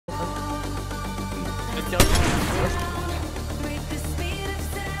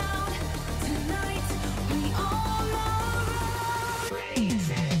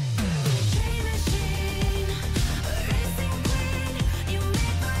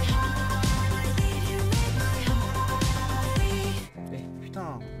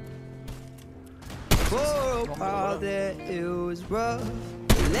all that it was rough.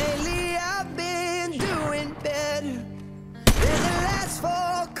 Lately I've been doing better than the last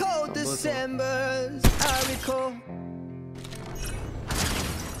 4 cold Decembers I recall.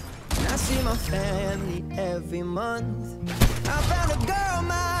 I see my family every month. I found a girl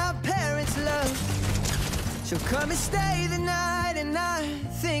my parents love. She'll come and stay the night, and I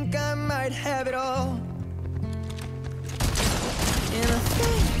think I might have it all. And I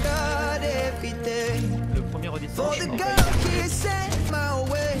thank God every day for the girl He sent my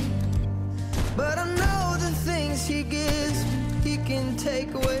way. But I know the things He gives He can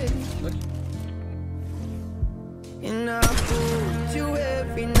take away. And I hold you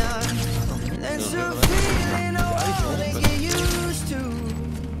every night, and that's a feeling I wanna get used to.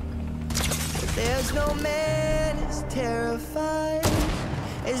 But there's no man as terrified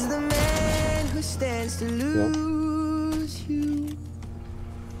as the man who stands to lose you.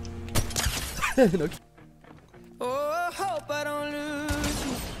 Oh, I hope I don't lose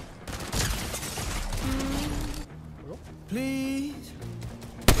you. Please.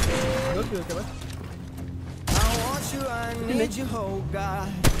 I want you, I need you, oh God.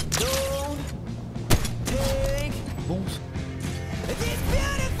 Don't take these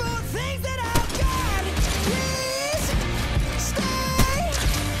beautiful things that I've got. Please stay.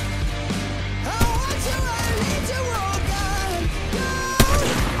 I want you, I need you, oh God.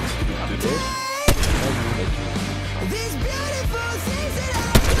 Don't take these beautiful things that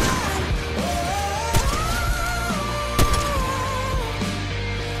I've got.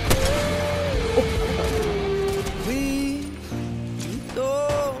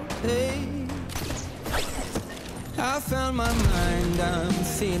 I found my mind, I'm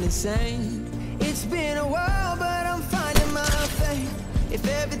feeling sane. It's been a while, but I'm finding my faith. If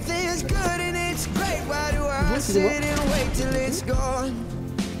everything's good and it's great, why do I sit and wait till it's gone?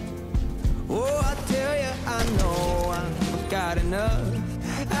 Oh, I tell you, I know I've got enough.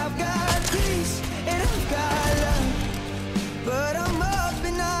 I've got peace and I've got love, but I'm up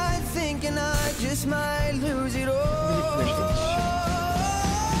at night thinking I just might lose it all.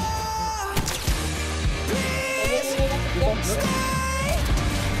 Stay.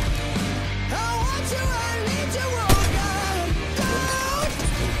 I want you, I need you, oh God. Don't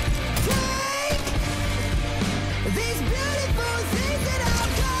take these beautiful things that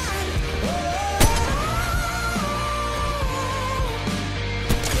I've got.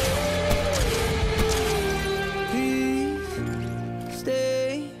 Please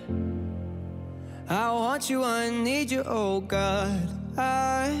stay. I want you, I need you, oh God.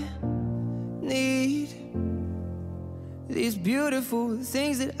 I need these beautiful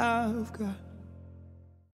things that I've got.